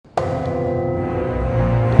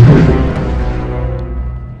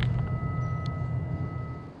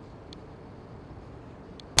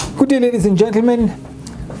day, ladies and gentlemen.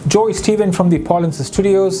 Joy Stephen from the Paulins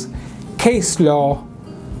Studios. Case law,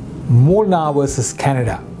 Molnar versus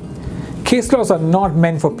Canada. Case laws are not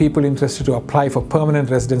meant for people interested to apply for permanent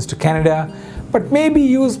residence to Canada, but may be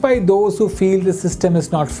used by those who feel the system is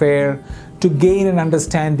not fair to gain an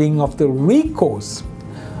understanding of the recourse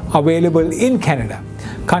available in Canada.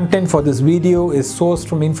 Content for this video is sourced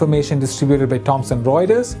from information distributed by Thomson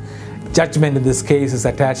Reuters. Judgment in this case is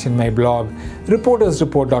attached in my blog,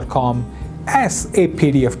 reportersreport.com, as a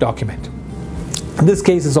PDF document. This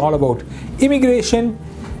case is all about immigration,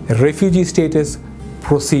 refugee status,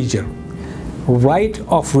 procedure, right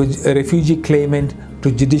of refugee claimant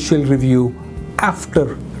to judicial review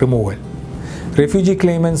after removal. Refugee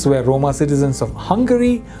claimants were Roma citizens of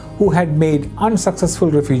Hungary who had made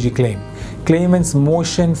unsuccessful refugee claim. Claimants'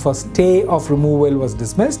 motion for stay of removal was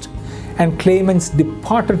dismissed, and claimants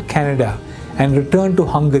departed Canada and returned to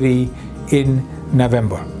Hungary in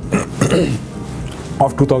November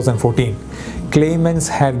of 2014. Claimants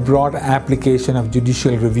had brought application of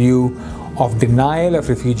judicial review of denial of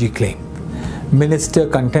refugee claim. Minister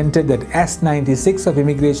contended that S96 of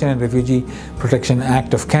Immigration and Refugee Protection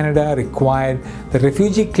Act of Canada required that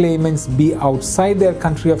refugee claimants be outside their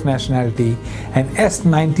country of nationality, and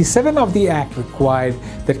S97 of the Act required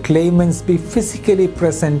that claimants be physically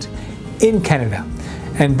present in Canada,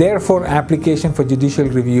 and therefore application for judicial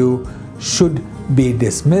review should be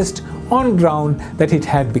dismissed on ground that it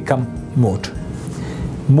had become moot.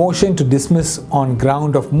 Motion to dismiss on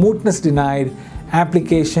ground of mootness denied,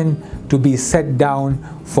 application to be set down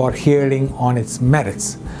for hearing on its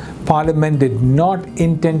merits. Parliament did not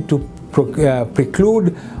intend to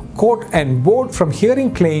preclude court and board from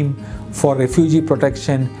hearing claim for refugee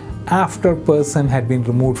protection after person had been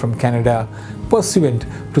removed from Canada pursuant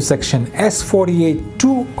to section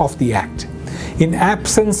S48(2) of the Act. In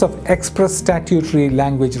absence of express statutory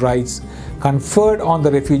language, rights conferred on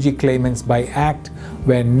the refugee claimants by Act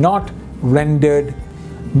were not rendered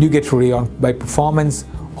nugatory by performance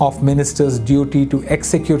of minister's duty to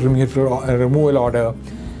execute removal order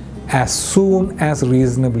as soon as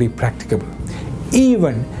reasonably practicable.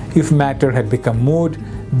 Even if matter had become moot,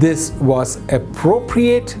 this was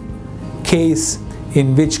appropriate case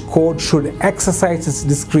in which court should exercise its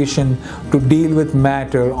discretion to deal with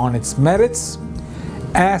matter on its merits,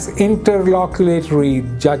 as interlocutory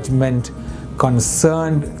judgment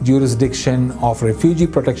concerned jurisdiction of Refugee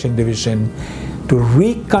Protection Division to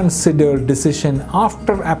reconsider decision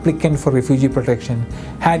after applicant for refugee protection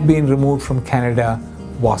had been removed from Canada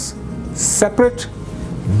was separate,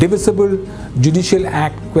 divisible. Judicial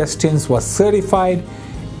Act questions was certified.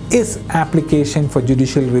 Is application for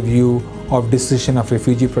judicial review of decision of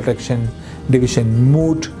Refugee Protection Division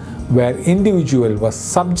moot, where individual was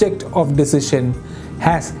subject of decision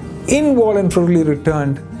has involuntarily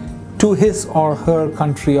returned to his or her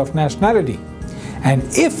country of nationality? And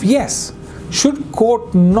if yes, should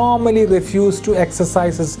court normally refuse to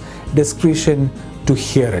exercise its discretion to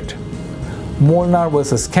hear it? Molnar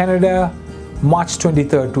versus Canada, March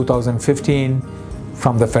 23, 2015,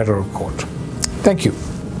 from the Federal Court. Thank you.